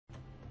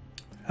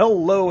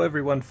Hello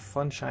everyone,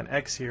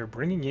 FunshineX here,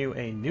 bringing you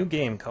a new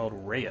game called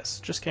Reus.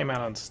 Just came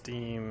out on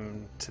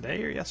Steam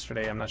today or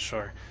yesterday, I'm not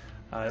sure.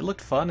 It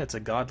looked fun. It's a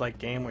godlike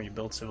game where you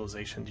build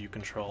civilizations, you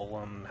control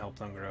them, help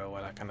them grow,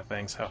 that kind of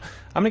thing. So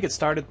I'm going to get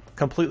started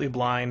completely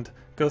blind,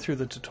 go through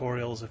the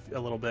tutorials a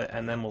little bit,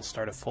 and then we'll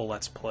start a full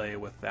Let's Play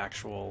with the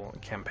actual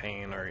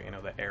campaign, or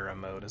the era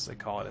mode as they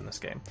call it in this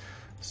game.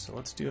 So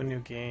let's do a new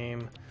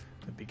game,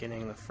 the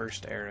beginning of the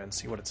first era, and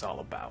see what it's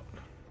all about.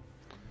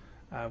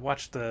 I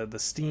watched the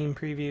Steam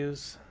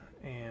previews,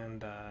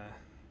 and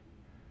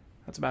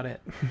that's about it.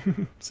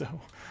 So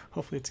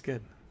hopefully it's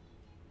good.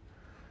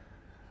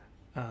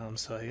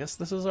 So I guess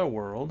this is our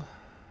world.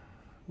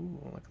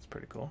 Ooh, that's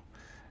pretty cool.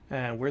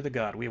 And we're the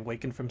god. We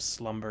awaken from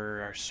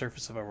slumber. Our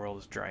surface of our world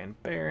is dry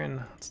and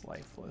barren. It's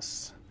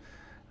lifeless.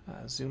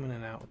 Zoom in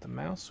and out with the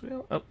mouse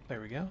wheel. Oh,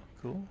 there we go.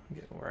 Cool.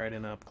 Get right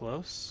in up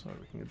close. Or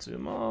we can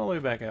zoom all the way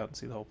back out and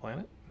see the whole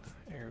planet.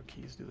 Arrow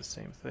keys do the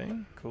same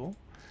thing. Cool.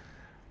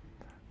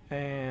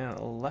 And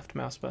left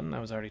mouse button, I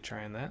was already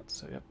trying that,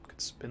 so yep,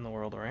 could spin the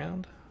world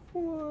around.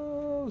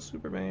 Whoa,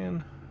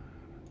 Superman.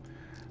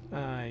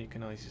 You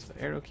can always use the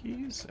arrow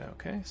keys.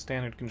 Okay,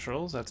 standard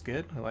controls, that's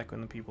good. I like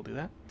when the people do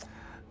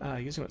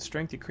that. Using what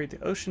strength, you create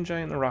the ocean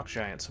giant and the rock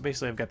giant. So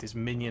basically I've got these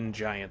minion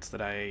giants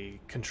that I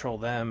control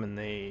them and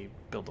they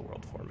build the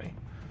world for me.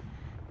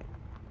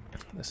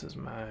 This is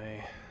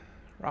my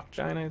rock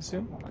giant, I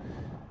assume?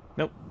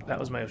 Nope, that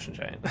was my ocean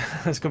giant.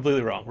 That's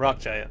completely wrong. Rock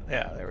giant,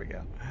 yeah, there we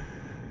go.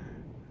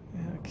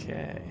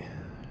 Okay.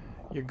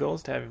 Your goal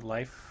is to have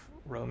life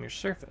roam your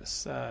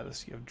surface.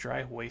 You have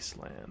dry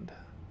wasteland.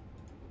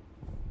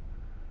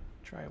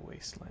 Dry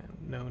wasteland.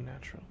 No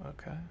natural.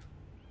 Okay.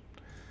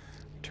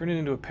 Turn it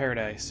into a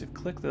paradise. If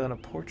click on a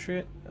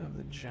portrait of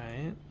the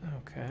giant.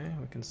 Okay,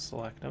 we can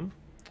select them.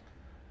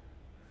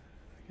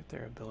 Get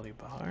their ability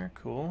bar.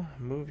 Cool.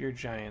 Move your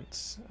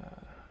giants.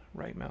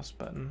 Right mouse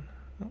button.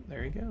 Oh,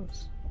 there he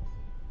goes.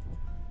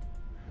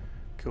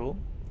 Cool.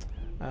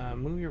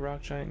 Move your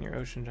rock giant and your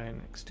ocean giant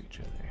next to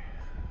each other.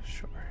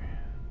 Sure.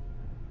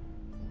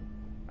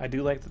 I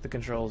do like that the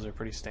controls are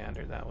pretty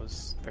standard. That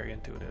was very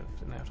intuitive.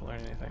 Didn't have to learn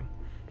anything.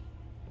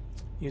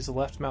 Use the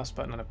left mouse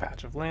button on a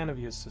patch of land to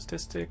view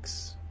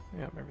statistics.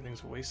 Yep,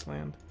 everything's a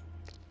wasteland.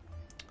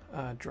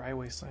 Dry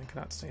wasteland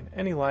cannot sustain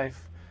any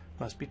life.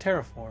 Must be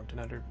terraformed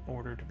in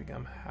order to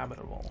become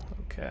habitable.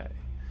 Okay.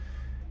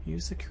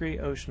 Use the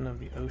create ocean of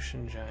the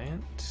ocean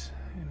giant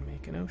and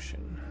make an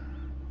ocean.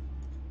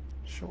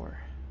 Sure.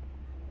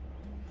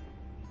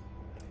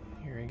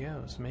 Here he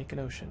goes. Make an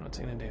ocean. What's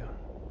he gonna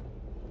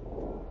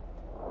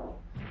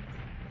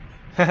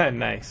do?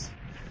 Nice.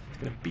 He's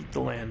gonna beat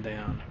the land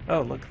down.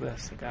 Oh, look at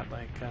this. It got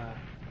like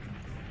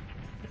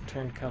it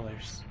turned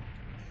colors.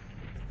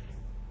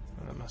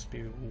 Oh, that must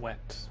be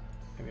wet.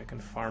 Maybe I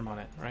can farm on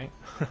it, right?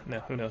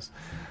 No, who knows?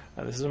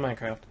 This is a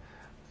Minecraft.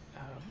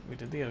 We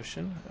did the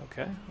ocean.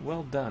 Okay.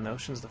 Well done.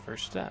 Ocean's the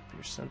first step.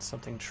 You sense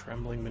something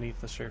trembling beneath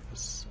the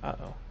surface.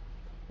 Uh-oh.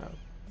 Oh.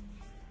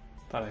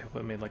 Thought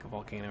I made like a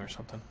volcano or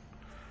something.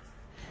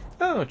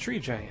 Oh, a tree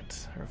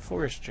giant, or a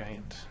forest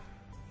giant.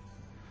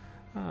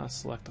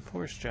 Select the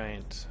forest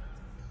giant.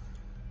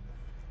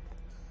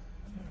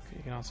 Okay,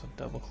 you can also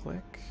double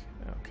click.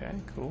 Okay,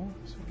 cool.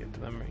 So we get to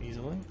them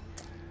easily.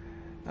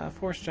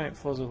 Forest giant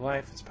flows with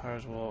life. Its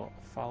powers will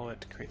follow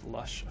it to create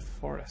lush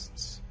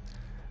forests.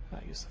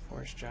 Use the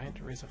forest giant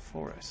to raise a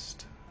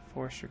forest.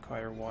 Forests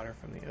require water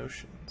from the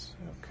oceans.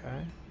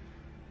 Okay.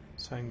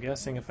 So I'm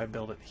guessing if I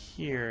build it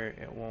here,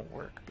 it won't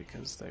work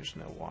because there's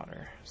no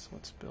water. So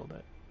let's build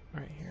it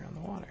right here on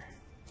the water.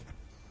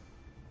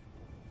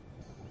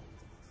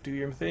 Do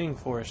your thing,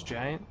 forest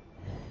giant.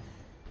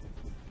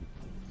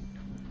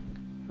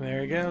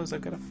 There he goes.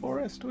 I've got a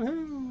forest.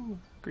 Woohoo!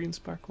 Green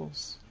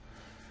sparkles.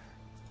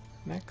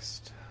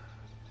 Next.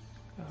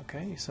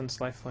 Okay, you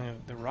sense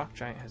lifeline. The rock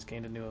giant has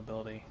gained a new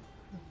ability.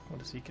 What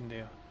does he can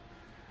do?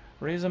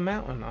 Raise a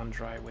mountain on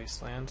dry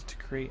wasteland to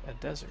create a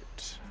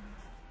desert.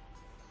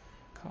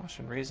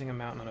 Caution, raising a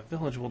mountain on a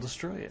village will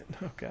destroy it.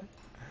 Okay.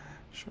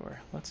 Sure.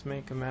 Let's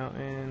make a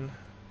mountain.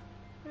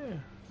 Yeah,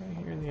 right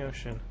here in the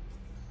ocean.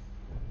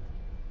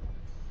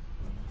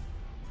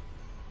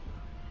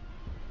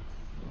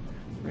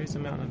 Raise a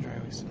mountain on dry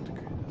wasteland to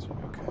create a desert.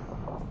 Okay.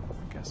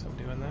 I guess I'm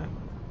doing that.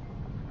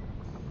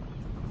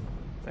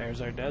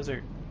 There's our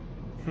desert.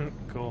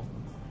 Cool.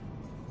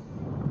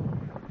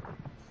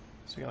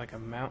 So we got like a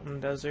mountain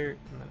desert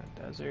and then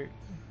a desert.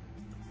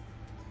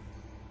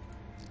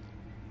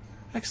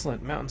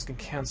 Excellent. Mountains can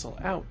cancel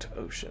out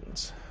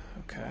oceans.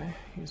 Okay.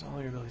 Use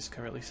all your abilities to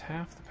cover at least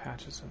half the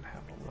patches of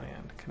inhabitable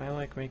land. Can I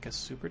like make a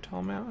super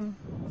tall mountain?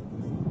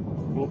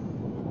 Whoop.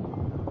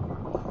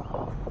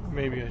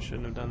 Maybe I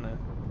shouldn't have done that.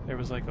 There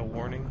was like a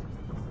warning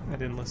I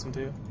didn't listen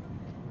to.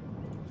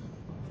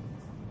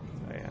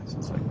 Oh yeah, so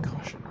it's like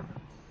caution.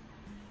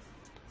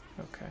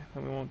 Okay,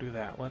 then we won't do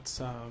that. Let's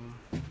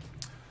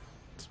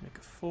make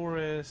a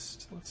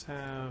forest. Let's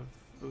have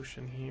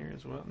ocean here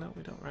as well. No,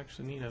 we don't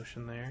actually need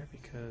ocean there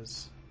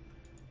because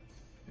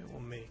it will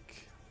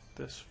make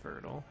this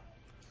fertile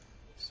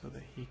so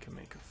that he can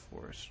make a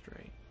forest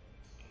right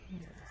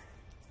here.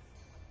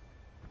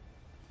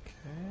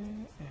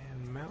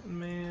 mountain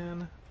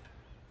man.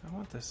 I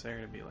want this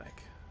area to be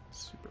like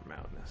super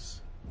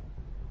mountainous.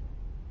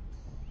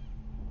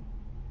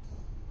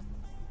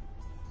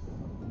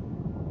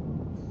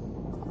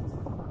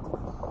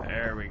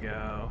 There we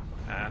go.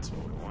 That's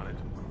what we wanted.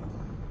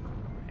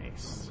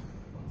 Nice.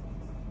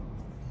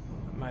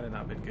 Might have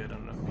not been good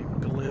on enough people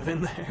to live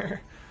in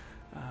there.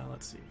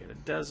 Let's see, we get a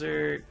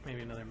desert,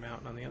 maybe another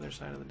mountain on the other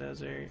side of the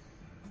desert.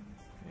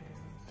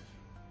 And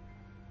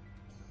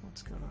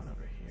what's going on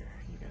over here?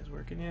 You guys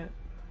working yet?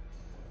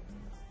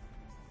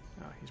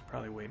 Oh, he's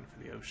probably waiting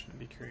for the ocean to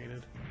be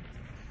created.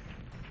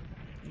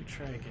 You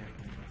try again.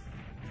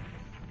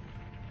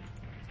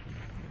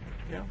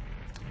 Yeah.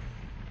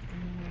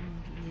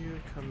 And you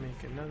come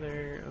make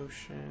another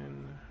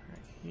ocean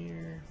right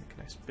here. Make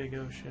a nice big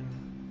ocean.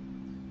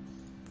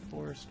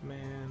 Forest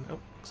man. Oh,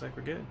 looks like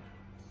we're good.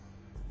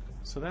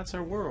 So that's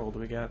our world.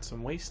 We got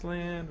some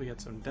wasteland, we got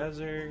some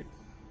desert,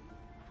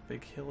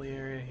 big hilly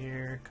area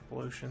here, a couple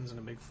oceans, and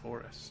a big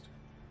forest.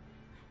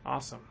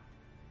 Awesome.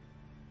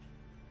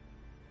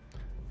 I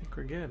think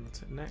we're good. Let's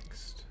hit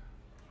next.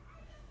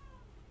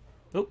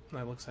 Oh,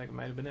 that looks like it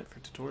might have been it for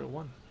tutorial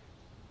 1.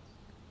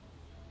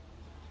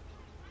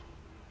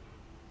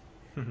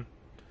 It's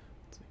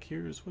like,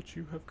 here's what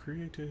you have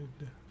created.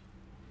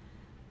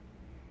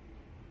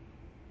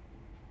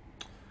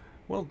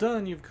 Well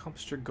done, you've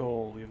accomplished your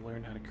goal. We have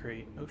learned how to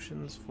create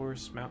oceans,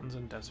 forests, mountains,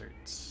 and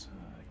deserts.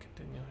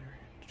 Continue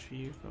to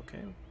achieve. Okay,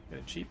 we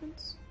got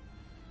achievements?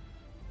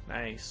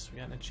 Nice, we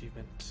got an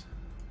achievement.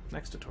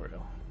 Next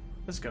tutorial.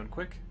 This is going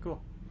quick. Cool.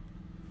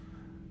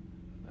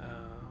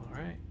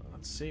 Alright,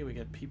 let's see. We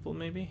get people,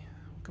 maybe?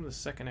 Welcome to the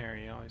second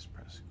area. Always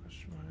press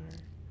question mark.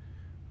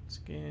 Once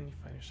again, you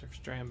find your surface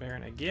dry and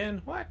barren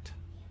again. What?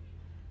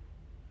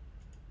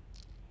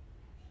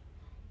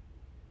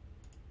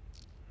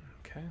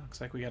 Okay,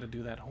 looks like we got to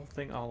do that whole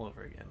thing all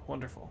over again.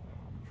 Wonderful.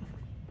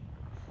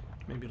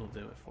 Maybe it'll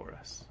do it for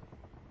us.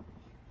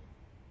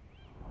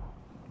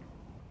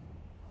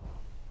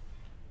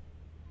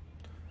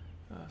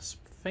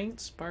 Faint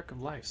spark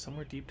of life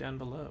somewhere deep down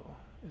below.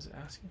 Is it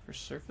asking for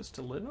surface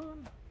to live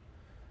on?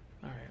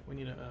 Alright, we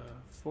need a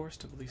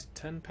forest of at least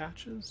 10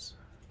 patches.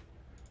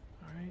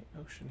 Alright,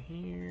 ocean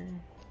here.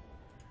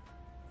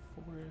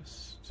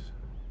 Forest.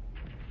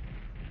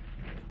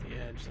 At the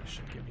edge, that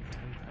should give me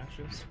 10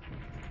 patches.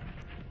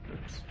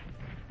 Oops,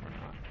 or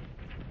not.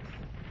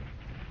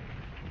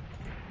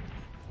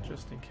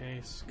 Just in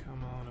case,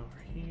 come on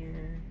over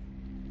here.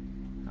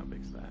 How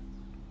big's that?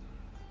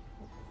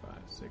 4,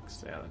 5,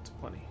 6, yeah, that's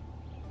plenty.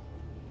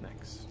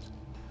 Next.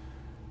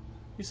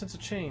 You sense a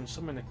change,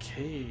 somewhere in a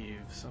cave.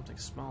 Something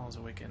small has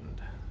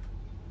awakened.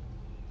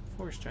 The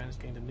forest giant has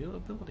gained a new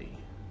ability.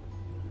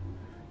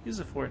 Use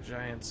the forest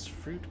giant's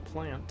fruit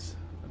plant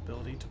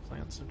ability to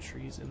plant some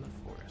trees in the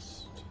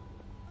forest.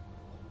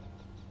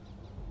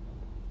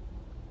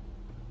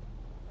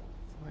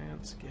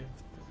 Plants give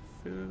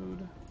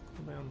food.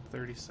 Cool down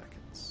 30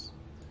 seconds.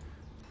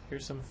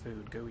 Here's some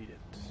food. Go eat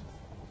it.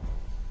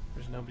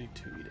 There's nobody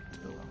to eat it.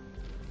 Oh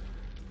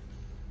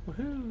well.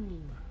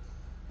 Woohoo!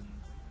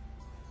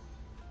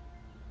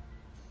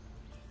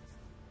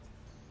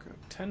 Grow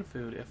 10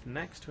 food if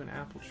next to an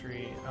apple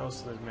tree. Oh,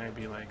 so there may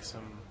be like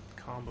some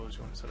combos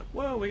you want to set up.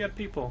 Whoa, we got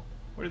people!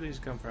 Where do these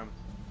come from?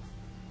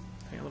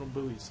 They got little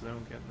buoys so they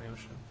don't get in the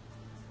ocean.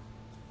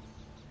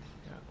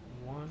 Got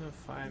 1 of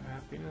 5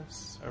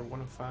 happiness, or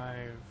 1 of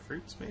 5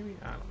 fruits maybe?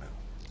 I don't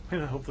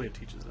know. Hopefully it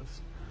teaches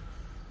us.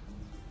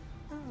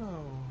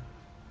 Oh,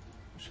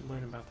 we should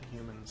learn about the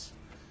humans.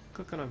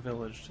 Click on a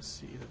village to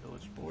see the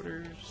village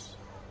borders.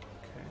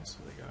 Okay, so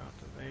they go out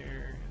to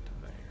there and to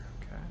there,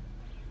 okay.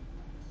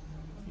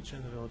 Each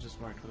end of the village is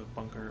marked with a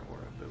bunker or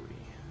a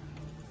buoy.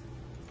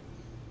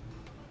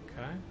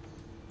 Okay.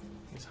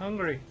 He's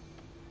hungry.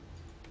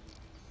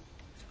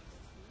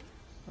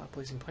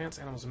 Placing plants,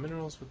 animals, and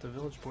minerals with the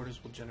village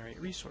borders will generate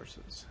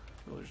resources.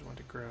 Villagers want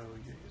to grow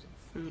using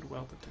food,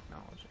 wealth, and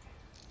technology.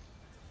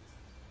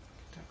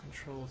 Tap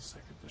control the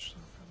sacrificial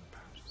from the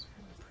patches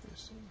here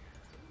producing.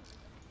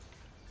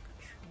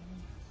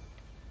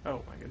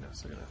 Control. Oh my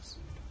goodness, look at this.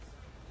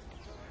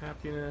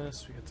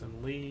 Happiness, we got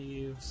some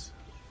leaves,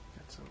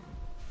 got some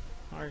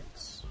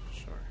hearts,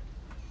 sure.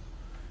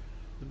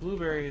 The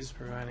blueberries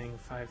providing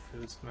 5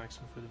 foods, the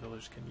maximum food the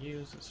villagers can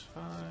use is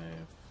 5.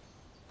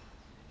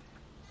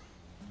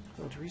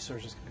 Village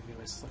resources can be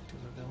by selecting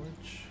the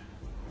village.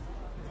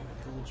 And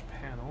a village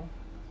panel.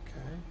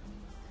 Okay.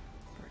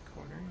 Right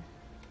corner.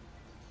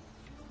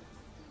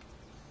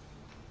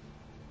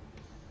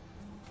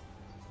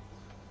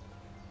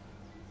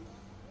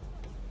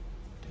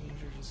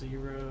 Danger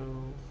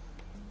 0.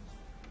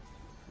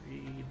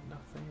 Greed,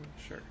 nothing.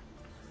 Sure.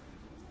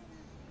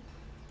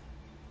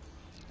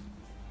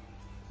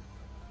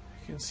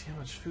 You can see how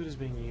much food is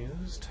being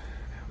used,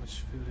 and how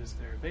much food is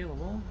there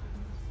available.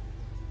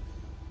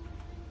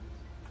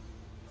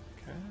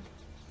 Okay.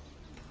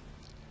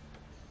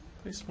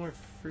 Place more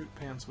fruit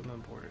pants within the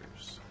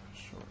borders.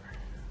 Sure.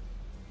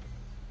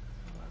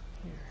 How about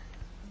here?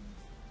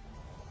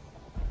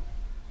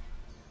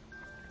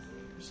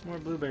 Here's some more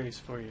blueberries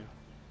for you.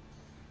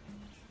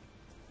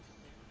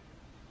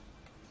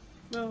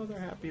 No, they're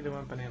happy. They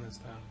want bananas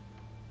though.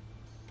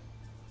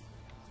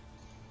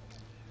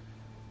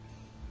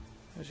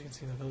 As you can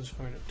see, the village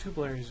farmed up 2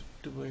 berries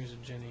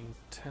of ginning,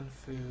 10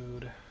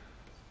 food.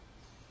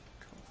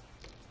 Cool.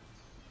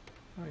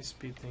 Now we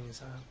speed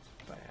things up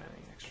by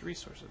adding extra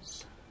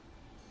resources.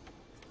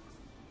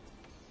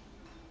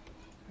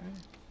 Okay.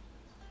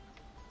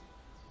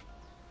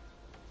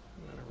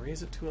 I'm gonna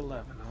raise it to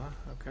 11,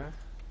 huh? Okay.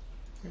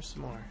 Here's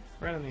some more.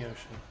 Right on the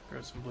ocean.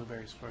 Grow some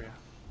blueberries for you.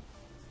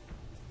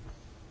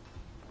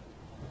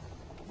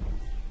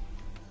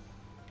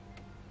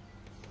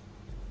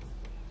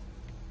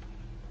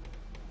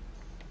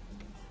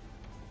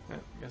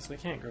 Guess they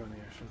can't grow in the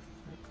ocean.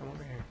 Come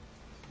over here.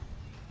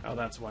 Oh,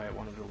 that's why it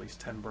wanted at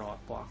least 10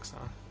 blocks,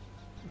 huh?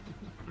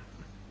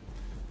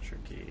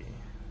 Tricky.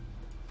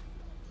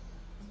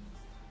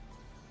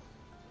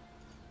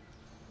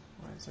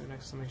 Why is there an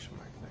exclamation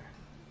mark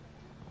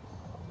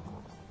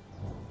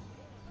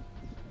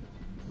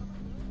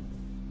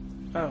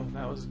there? Oh,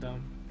 that was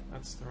dumb.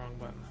 That's the wrong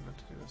button. I meant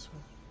to do this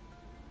one.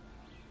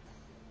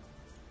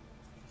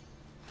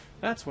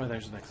 That's why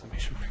there's an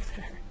exclamation mark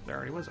there. There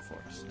already was a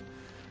forest.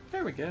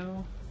 There we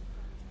go.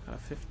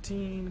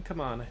 15.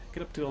 Come on,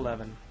 get up to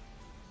 11.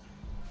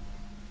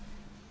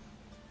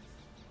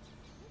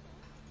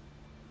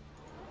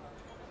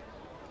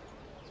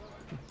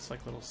 It's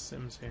like little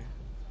Sims here.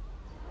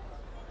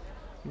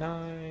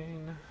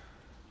 9.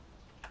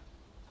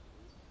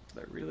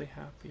 They're really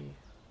happy.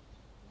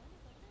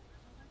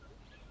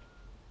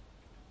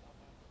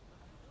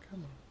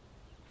 Come on.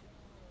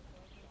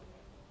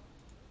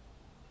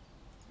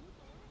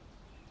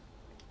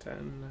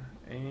 10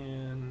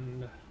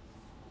 and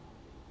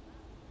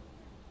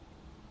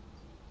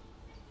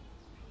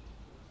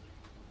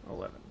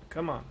 11.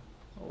 Come on.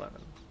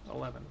 11.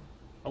 11.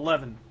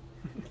 11.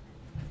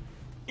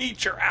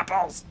 Eat your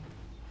apples!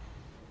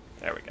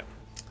 There we go.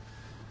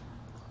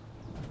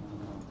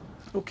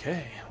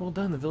 Okay, well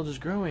done. The village is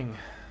growing.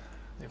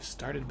 They've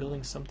started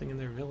building something in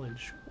their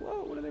village.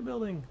 Whoa, what are they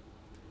building?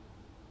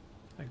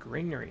 A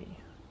granary.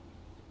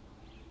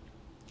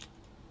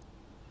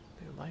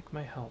 They like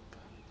my help.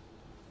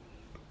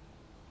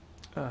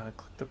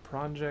 Click the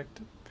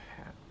project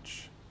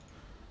patch.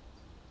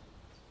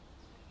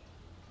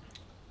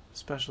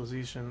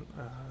 Specialization,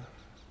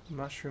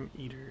 mushroom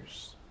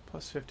eaters.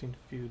 Plus 15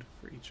 food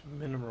for each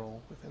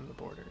mineral within the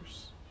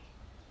borders.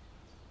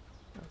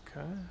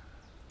 Okay.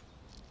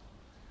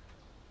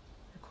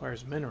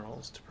 Requires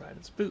minerals to provide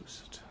its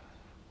boost.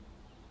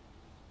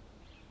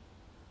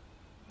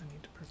 I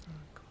need to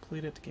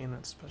complete it to gain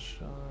that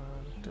special...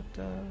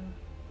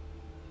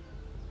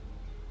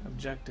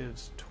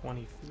 Objectives,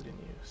 20 food in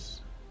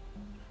use.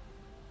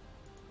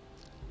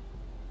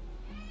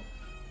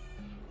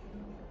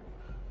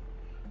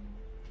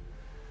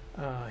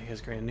 He has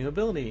gained a new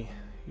ability.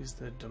 Use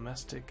the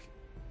domestic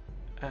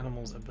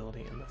animals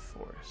ability in the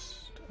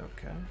forest.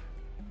 Okay.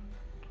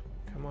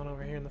 Come on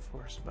over here in the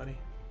forest, buddy.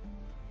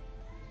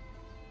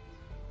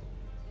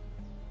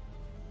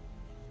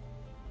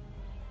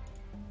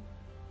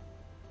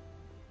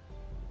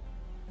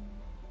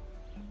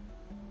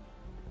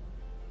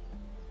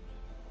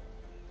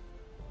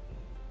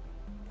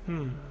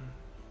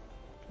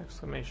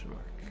 Exclamation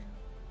mark.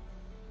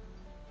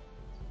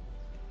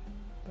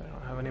 But I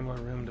don't have any more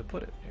room to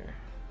put it here.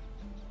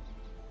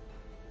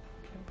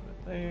 Can't put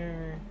it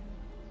there.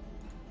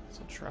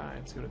 So try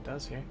and see what it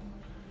does here.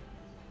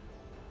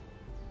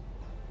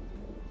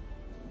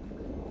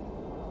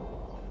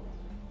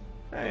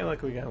 Hey,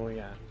 look, we got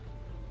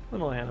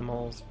little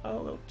animals. Oh,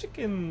 little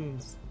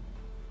chickens.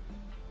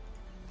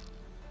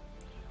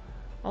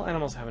 All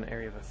animals have an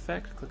area of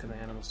effect. Click on the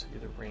animals to view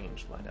the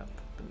range light up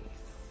beneath.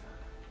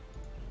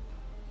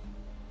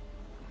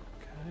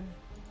 Okay.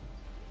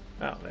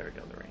 Oh, there we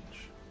go, the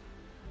range.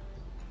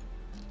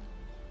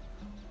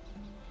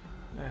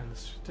 And the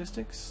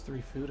statistics,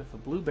 3 food if a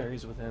blueberry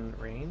is within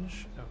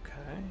range.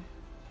 Okay.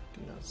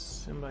 Do you know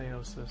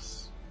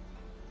symbiosis?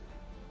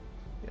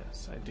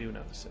 Yes, I do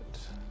notice it.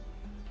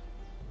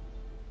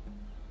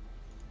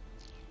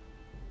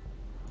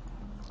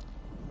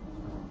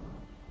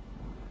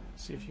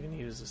 See if you can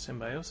use the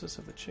symbiosis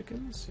of the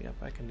chickens. Yep,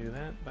 I can do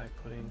that by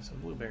putting some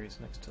blueberries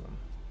next to them.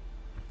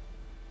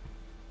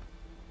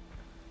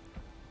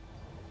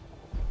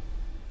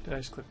 Did I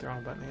just click the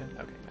wrong button again?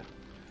 Okay, no.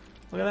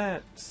 Look at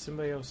that!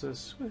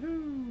 Symbiosis.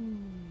 Woohoo!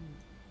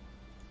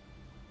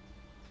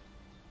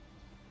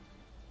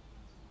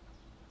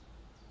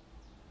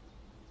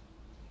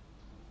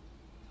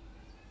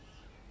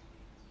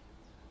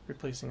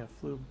 Replacing a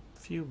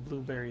few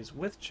blueberries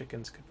with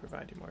chickens could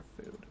provide you more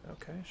food.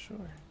 Okay, sure.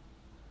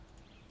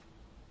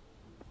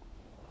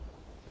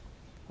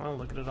 Well,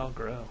 look at it all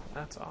grow.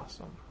 That's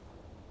awesome.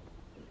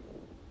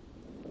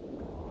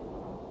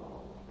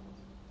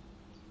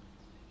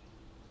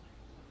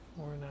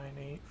 $4, 9,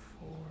 8,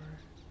 4.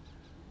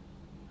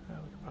 We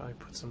could probably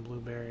put some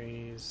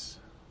blueberries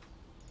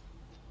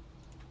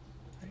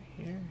right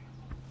here.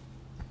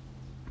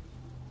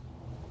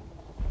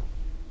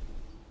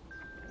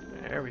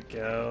 There we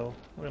go.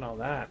 Look at all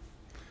that.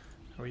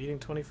 Are we eating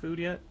 20 food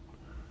yet?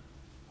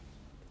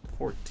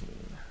 14.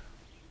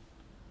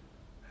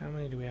 How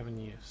many do we have in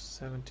use?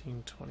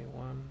 17,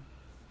 21.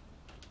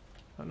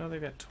 Oh no, they've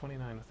got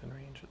 29 within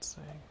range, it's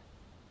saying.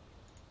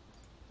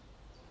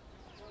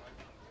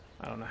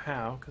 I don't know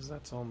how, because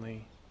that's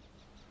only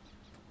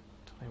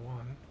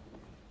 21.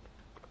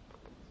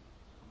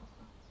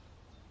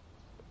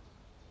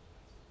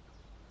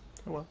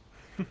 Oh well.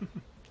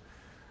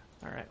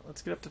 Alright,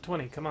 let's get up to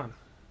 20, come on.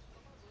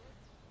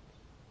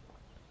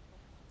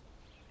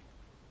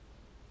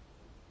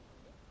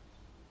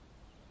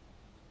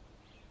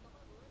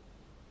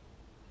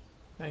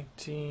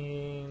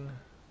 $19.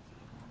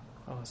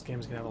 Oh, this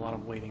game's gonna have a lot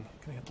of waiting.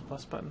 Can I hit the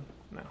plus button?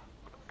 No.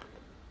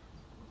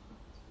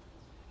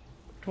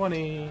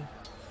 20.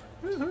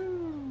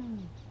 Woohoo!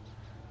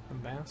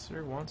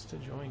 Ambassador wants to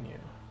join you.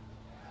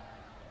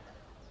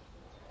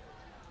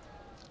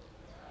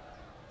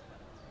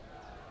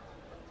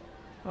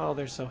 Oh,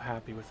 they're so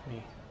happy with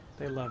me.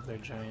 They love their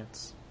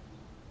giants.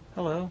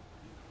 Hello.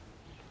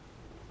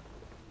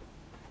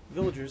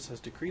 Villagers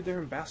has decreed their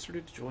ambassador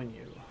to join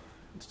you.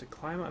 It's to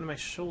climb on my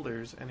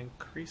shoulders and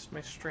increase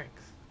my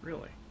strength.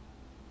 Really?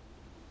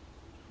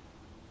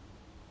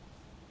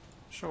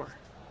 Sure.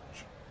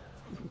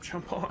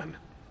 Jump on.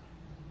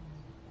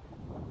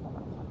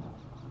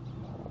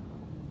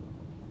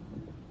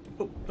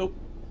 Oh, oh.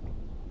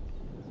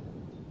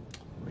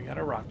 We got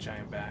a rock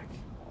giant back.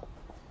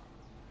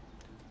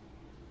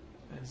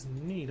 That is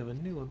neat of a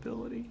new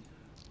ability.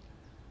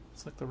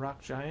 Select the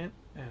rock giant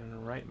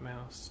and right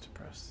mouse to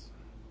press.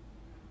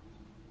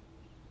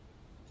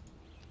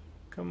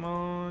 Come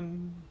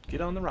on,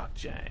 get on the rock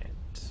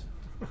giant.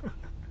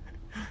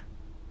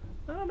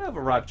 I don't know if a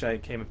rock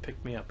giant came and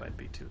picked me up, I'd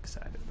be too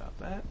excited about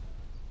that.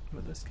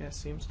 But this guy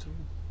seems to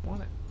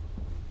want it.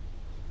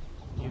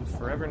 You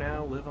forever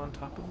now live on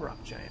top of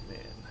rock giant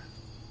man.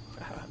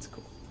 That's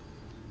cool.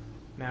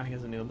 Now he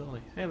has a new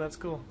ability. Hey, that's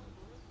cool.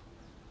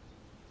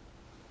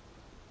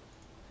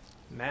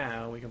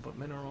 Now we can put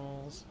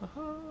minerals.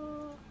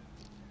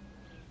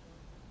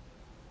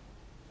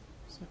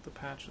 Select the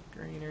patch of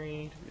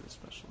greenery to be the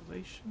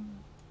specialization.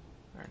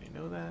 I already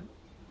know that.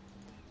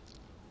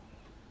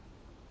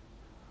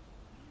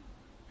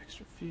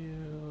 Extra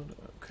field,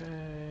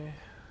 okay.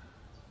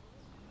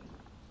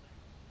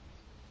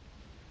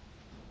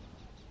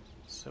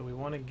 So we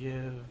want to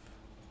give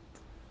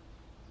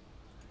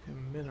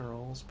him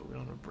minerals, but we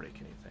don't want to break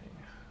anything.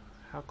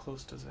 How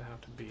close does it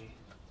have to be?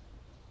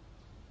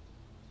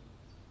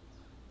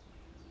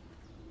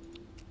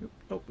 Nope,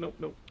 nope, nope,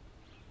 nope.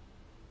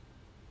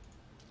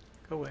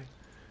 Go away.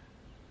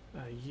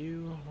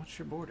 You, what's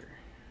your border?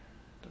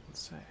 Doesn't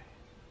say.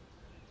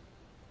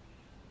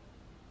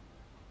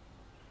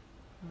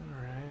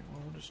 Alright,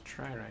 well, we'll just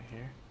try right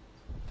here.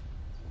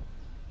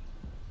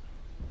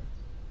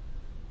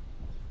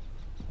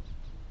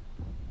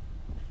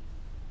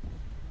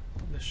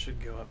 This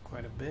should go up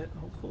quite a bit,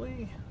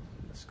 hopefully.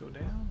 This go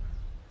down.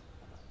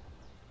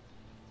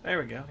 There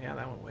we go. Yeah,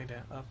 that went way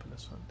down, up, and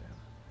this went down.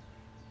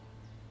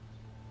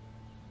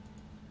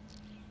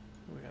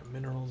 We got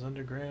minerals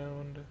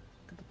underground.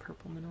 Look at the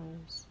purple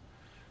minerals.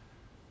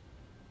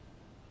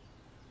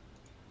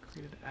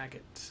 Created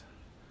agate.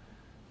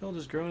 Village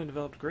has grown and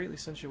developed greatly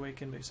since you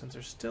awakened, but since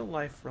there's still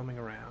life roaming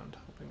around,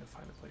 hoping to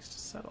find a place to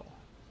settle.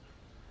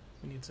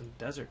 We need some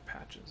desert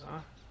patches,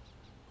 huh?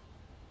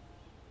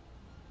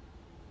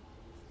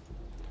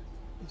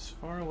 As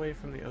far away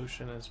from the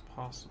ocean as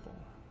possible.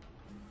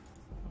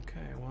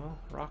 Okay, well,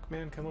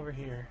 Rockman, come over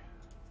here.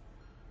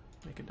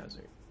 Make a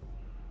desert.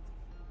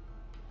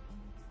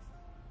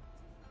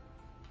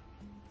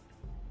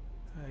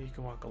 You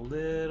can walk a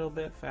little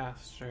bit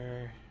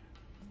faster.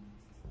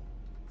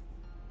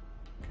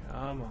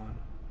 Come on.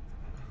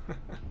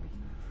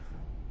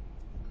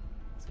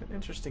 It's got an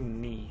interesting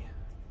knee.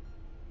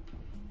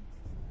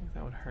 I think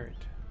that would hurt.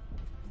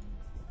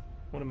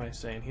 What am I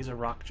saying? He's a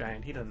rock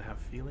giant. He doesn't have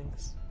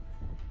feelings.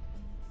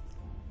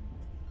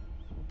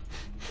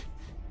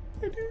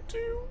 I do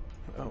too.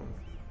 Oh,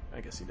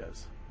 I guess he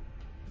does.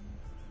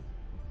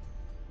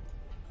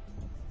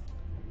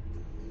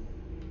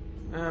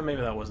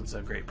 Maybe that wasn't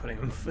so great, putting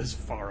him as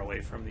far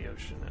away from the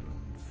ocean and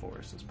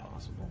forest as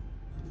possible.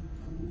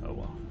 Oh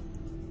well.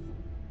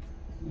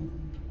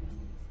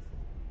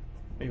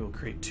 Maybe we'll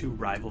create two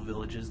rival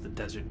villages, the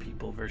desert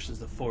people versus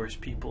the forest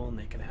people, and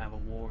they can have a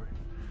war.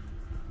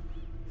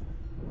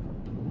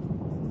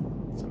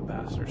 This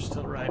ambassador's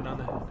still riding on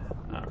the head.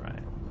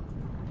 Alright.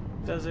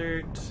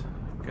 Desert,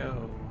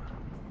 go.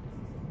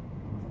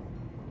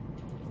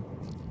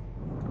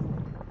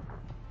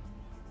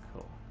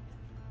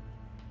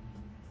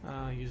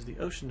 Use the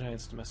ocean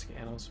giants' domestic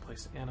animals to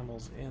place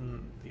animals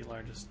in the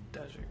largest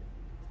desert.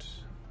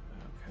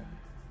 Okay.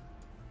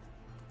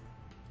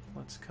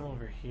 Let's come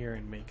over here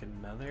and make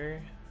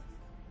another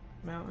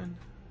mountain.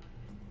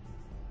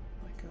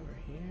 Like over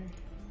here.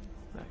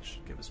 That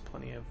should give us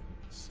plenty of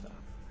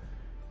stuff.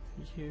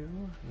 You,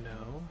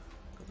 no.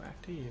 Go back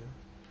to you.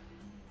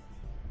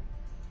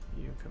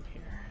 You come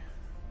here.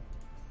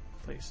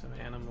 Place some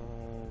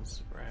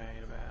animals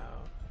right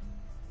about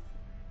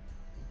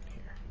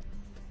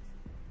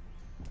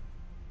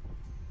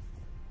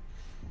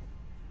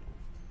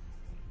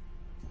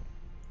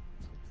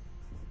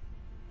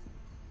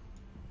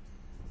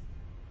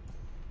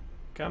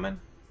coming?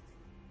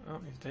 Oh,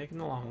 he's taking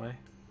the long way.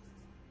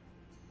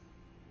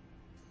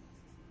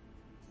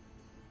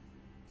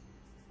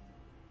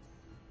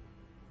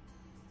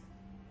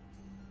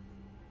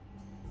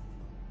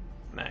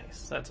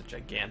 Nice. That's a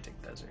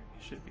gigantic desert.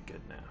 You should be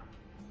good now.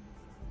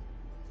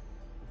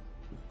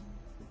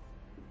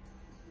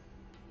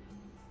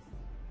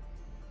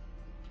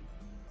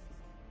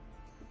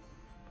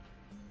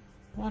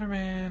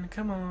 Waterman,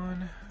 come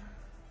on.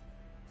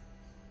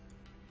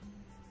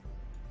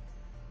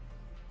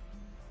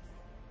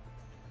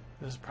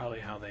 This is probably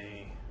how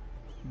they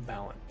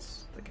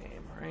balance the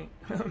game, right?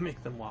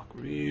 Make them walk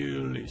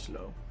really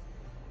slow.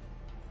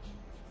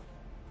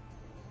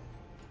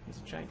 He's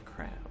a giant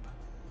crab.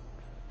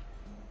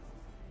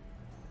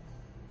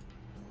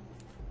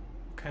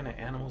 What kind of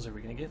animals are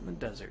we going to get in the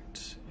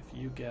desert? If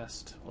you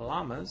guessed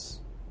llamas,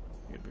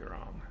 you'd be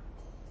wrong.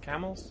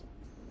 Camels?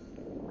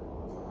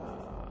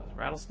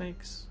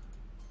 Rattlesnakes?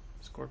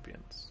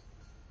 Scorpions?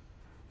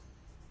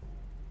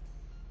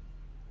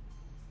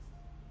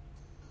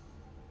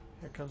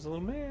 Here comes the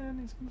little man.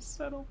 He's going to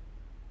settle.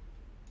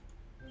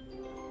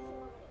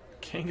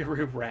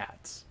 Kangaroo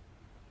rats.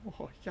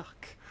 Oh,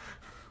 yuck.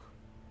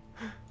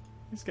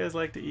 These guys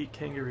like to eat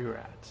kangaroo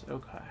rats.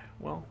 Okay,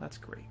 well, that's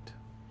great.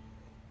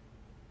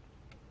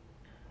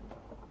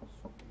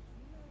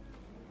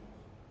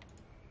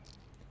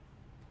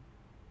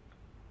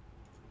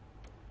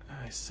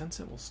 I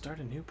sense it will start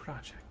a new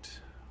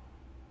project.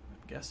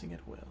 I'm guessing it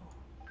will.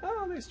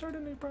 Oh, they start a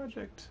new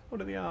project.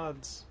 What are the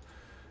odds?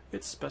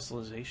 Its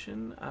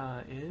specialization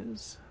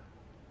is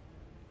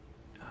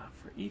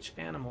for each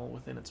animal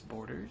within its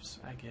borders,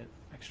 I get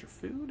extra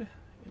food.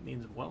 It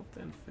means wealth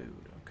and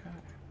food. Okay.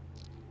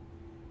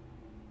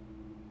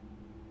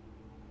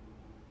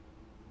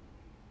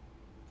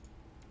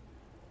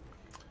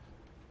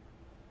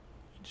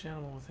 Each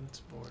animal within its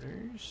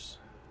borders.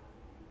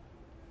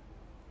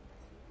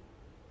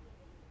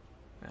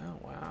 Oh,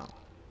 wow.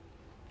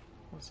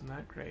 Wasn't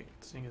that great,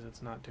 seeing as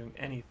it's not doing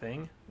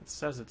anything it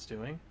says it's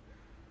doing.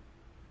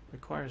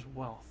 Requires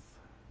wealth.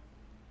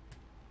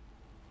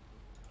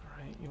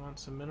 Alright, you want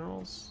some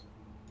minerals?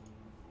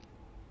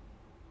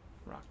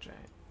 Rock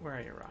giant. Where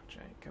are you, rock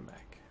giant? Come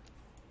back.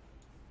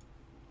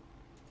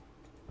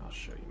 I'll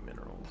show you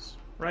minerals.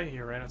 Right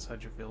here, right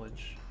outside your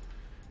village.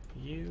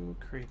 You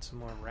create some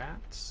more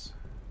rats.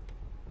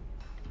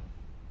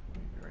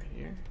 Maybe right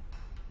here.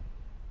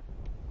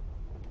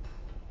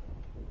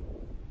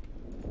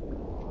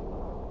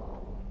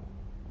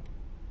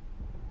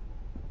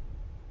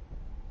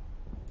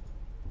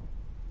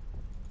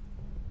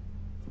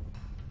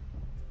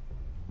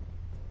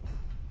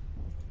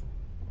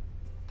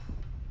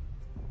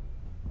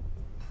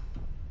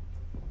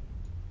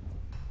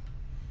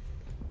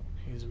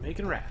 He's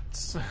making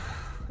rats. Alright,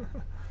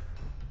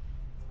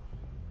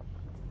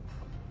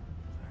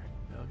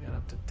 they'll get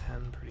up to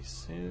 10 pretty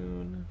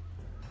soon.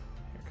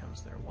 Here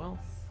comes their wealth.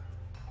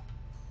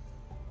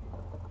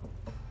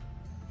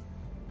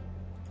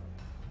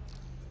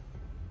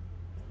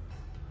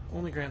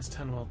 Only grants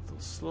 10 wealth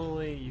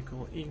slowly. You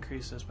can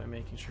increase this by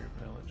making sure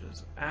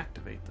villages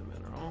activate the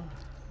mineral.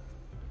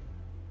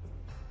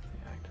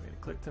 They activate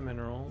it. Click the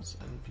minerals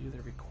and view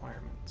their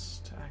requirements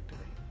to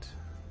activate.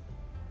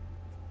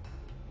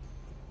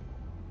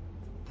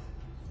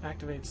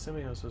 Activate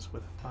symbiosis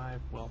with 5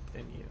 wealth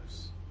in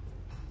use.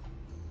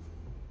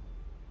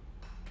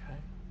 Okay.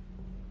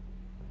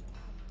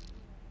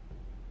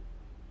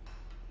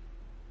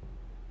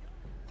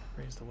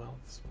 Raise the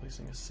wealth.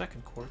 Placing a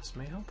second quartz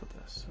may help with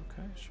this.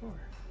 Okay, sure.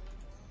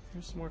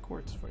 Here's some more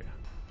quartz for you.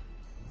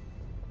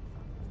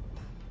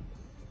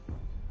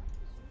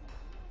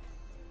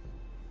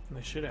 And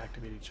they should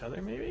activate each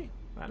other, maybe?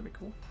 That'd be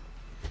cool.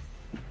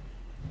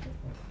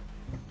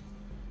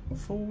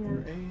 4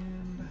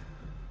 and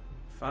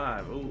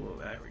 5. Oh,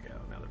 there we go.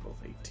 Now they're both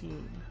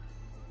 18.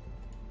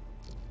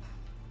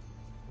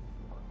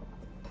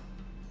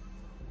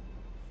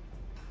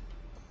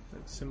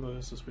 And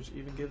symbiosis, which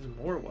even gives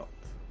more wealth.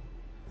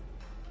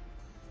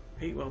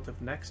 8 wealth if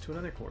next to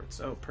another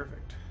quartz. Oh,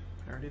 perfect.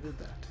 I already did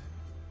that.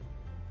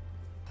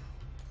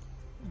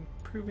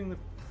 Improving the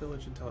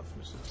village until it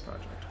finishes its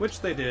project. Which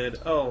they did.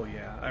 Oh,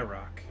 yeah, I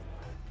rock.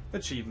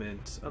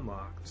 Achievement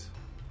unlocked.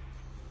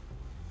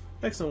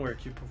 Excellent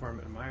work, you perform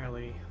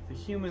admirably. The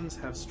humans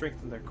have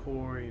strengthened their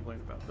core. You've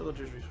learned about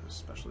villagers, resources,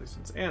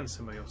 specializations, and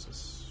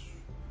symbiosis.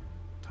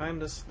 Time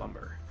to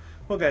slumber.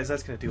 Well, guys,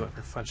 that's going to do it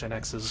for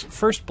FunshineX's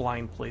first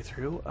blind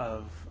playthrough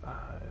of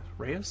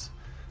Reus.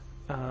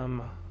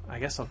 I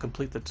guess I'll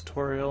complete the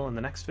tutorial in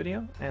the next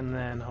video, and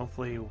then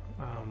hopefully we'll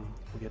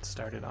get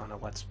started on a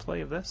Let's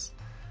Play of this.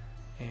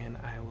 And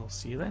I will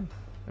see you then.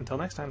 Until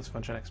next time, it's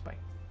FunshineX. Bye.